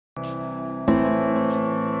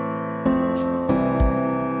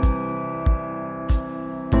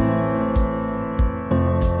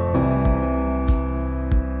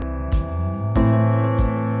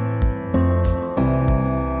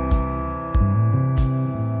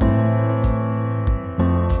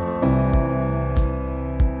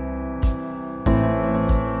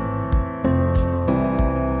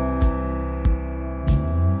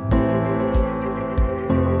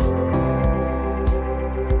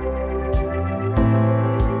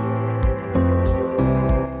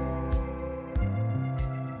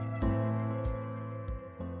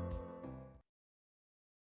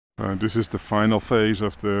This is the final phase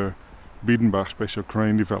of the Biedenbach special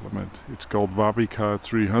crane development. It's called W.biedenbach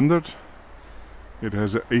 300. It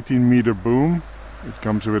has an 18-meter boom. It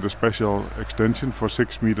comes with a special extension for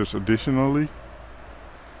 6 meters additionally.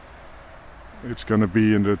 It's going to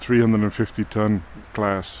be in the 350-ton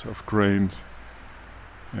class of cranes,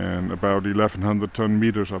 and about 1100 ton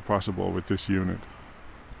meters are possible with this unit.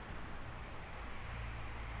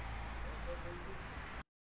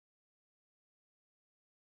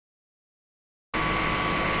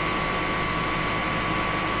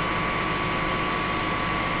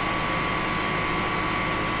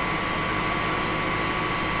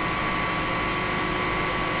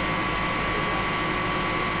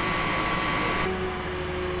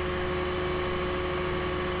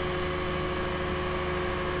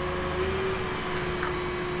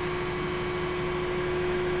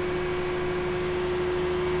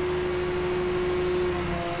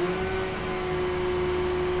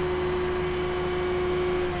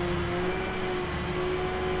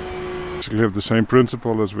 We have the same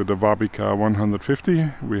principle as with the W.biedenbach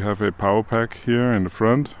 150. We have a power pack here in the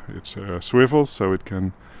front. It's a swivel, so it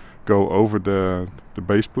can go over the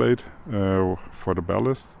base plate for the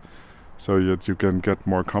ballast, so that you can get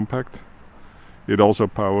more compact. It also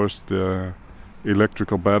powers the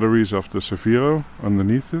electrical batteries of the Zafiro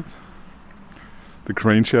underneath it. The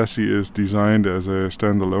crane chassis is designed as a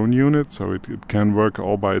standalone unit, so it can work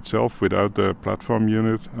all by itself without the platform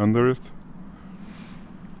unit under it.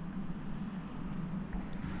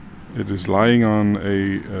 It is lying on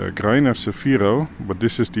a Greiner Zafiro, but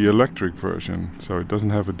this is the electric version, so it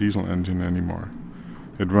doesn't have a diesel engine anymore.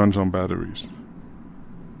 It runs on batteries.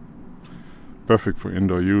 Perfect for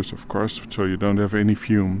indoor use, of course, so you don't have any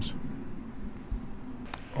fumes.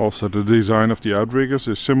 Also, the design of the outriggers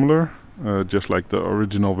is similar, just like the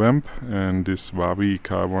original WAMP and this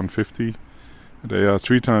W.biedenbach 150. They are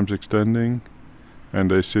 3 times extending, and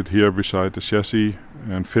they sit here beside the chassis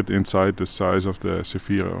and fit inside the size of the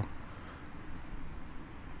Zafiro.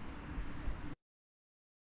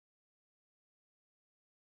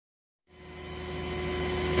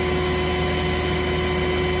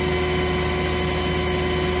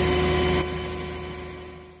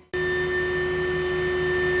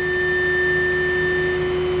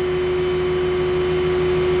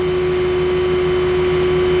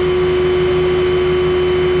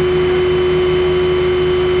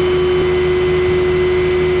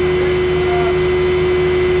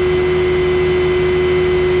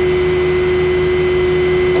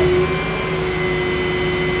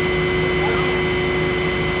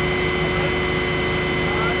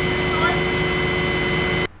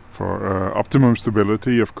 For optimum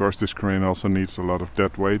stability, of course, this crane also needs a lot of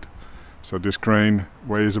dead weight. So this crane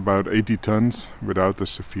weighs about 80 tons without the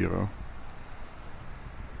Zafiro.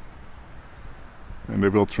 And they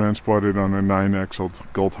will transport it on a 9-axled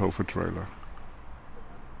Goldhofer trailer.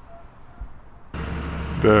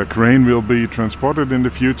 The crane will be transported in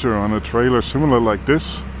the future on a trailer similar like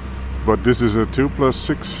this, but this is a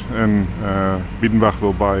 2+6 and Biedenbach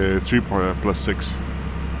will buy a 3+6.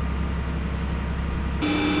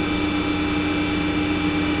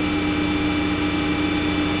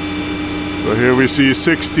 So here we see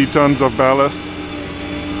 60 tons of ballast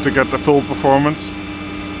to get the full performance.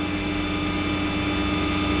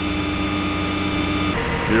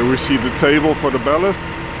 Here we see the table for the ballast.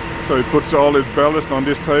 So it puts all its ballast on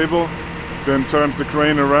this table, then turns the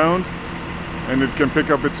crane around, and it can pick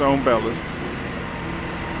up its own ballast.